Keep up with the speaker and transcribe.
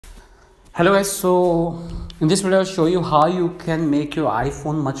Hello guys, so in this video I'll show you how you can make your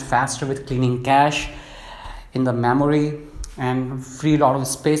iPhone much faster with cleaning cache in the memory and free a lot of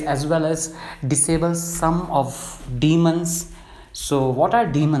space, as well as disable some of daemons. So what are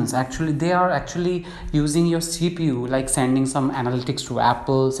daemons? Actually, they are actually using your CPU, like sending some analytics to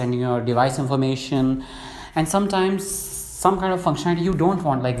Apple, sending your device information, and sometimes some kind of functionality you don't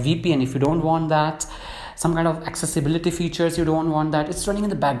want, like VPN. If you don't want that, some kind of accessibility features you don't want, that it's running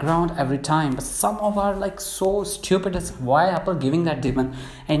in the background every time. But some of are like so stupid as why Apple giving that daemon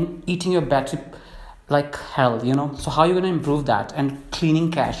and eating your battery like hell, so how are you going to improve that? And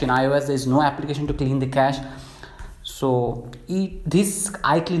cleaning cache in iOS, there is no application to clean the cache. So this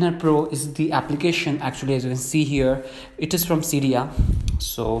iCleaner Pro is the application. Actually, as you can see here, it is from Cydia,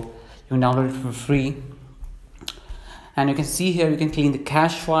 so you can download it for free. And you can see here you can clean the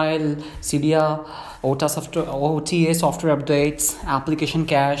cache file, Cydia, OTA software updates, application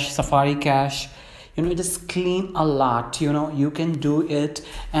cache, Safari cache. It just clean a lot. You can do it,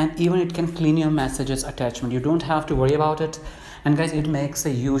 and even it can clean your messages attachment. You don't have to worry about it. And guys, it makes a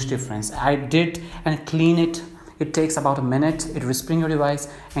huge difference. I did and clean it. It takes about a minute. It will spring your device.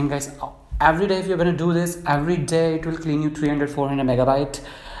 And guys, every day if you're going to do this, every day it will clean you 300-400 megabyte.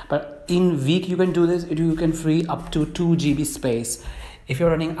 But in week you can do this, you can free up to 2 GB space if you're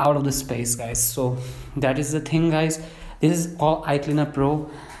running out of the space, guys. So that is the thing, guys. This is called iCleaner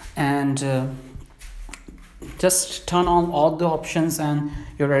Pro, and just turn on all the options and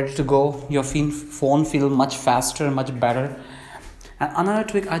you're ready to go. Your phone feel much faster, much better. And another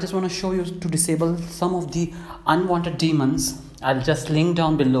trick I just want to show you to disable some of the unwanted daemons. I'll just link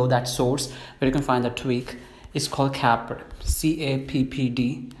down below that source where you can find the tweak. It's called CAPD,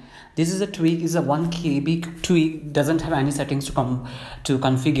 CAPPD. This is a tweak, is a 1 KB tweak, doesn't have any settings to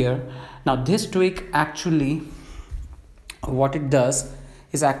configure. Now this tweak actually, what it does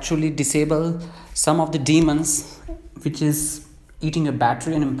is actually disable some of the daemons which is eating your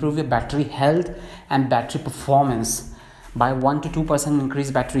battery and improve your battery health and battery performance by 1 to 2% increase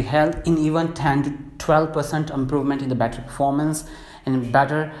battery health, in even 10 to 12% improvement in the battery performance and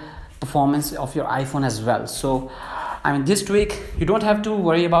better performance of your iPhone as well. So this tweak, you don't have to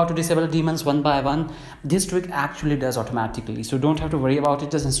worry about to disable daemons one by one. This tweak actually does automatically, so don't have to worry about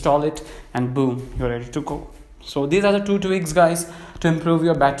it. Just install it and boom, you're ready to go. So these are the 2 tweaks, guys, to improve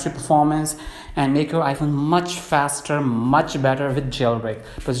your battery performance and make your iPhone much faster, much better with jailbreak.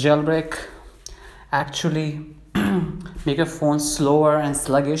 Because jailbreak actually make your phone slower and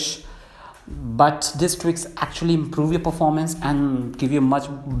sluggish, but these tweaks actually improve your performance and give you much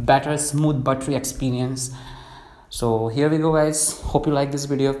better smooth battery experience. So here we go, guys. Hope you like this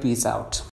video. Peace out.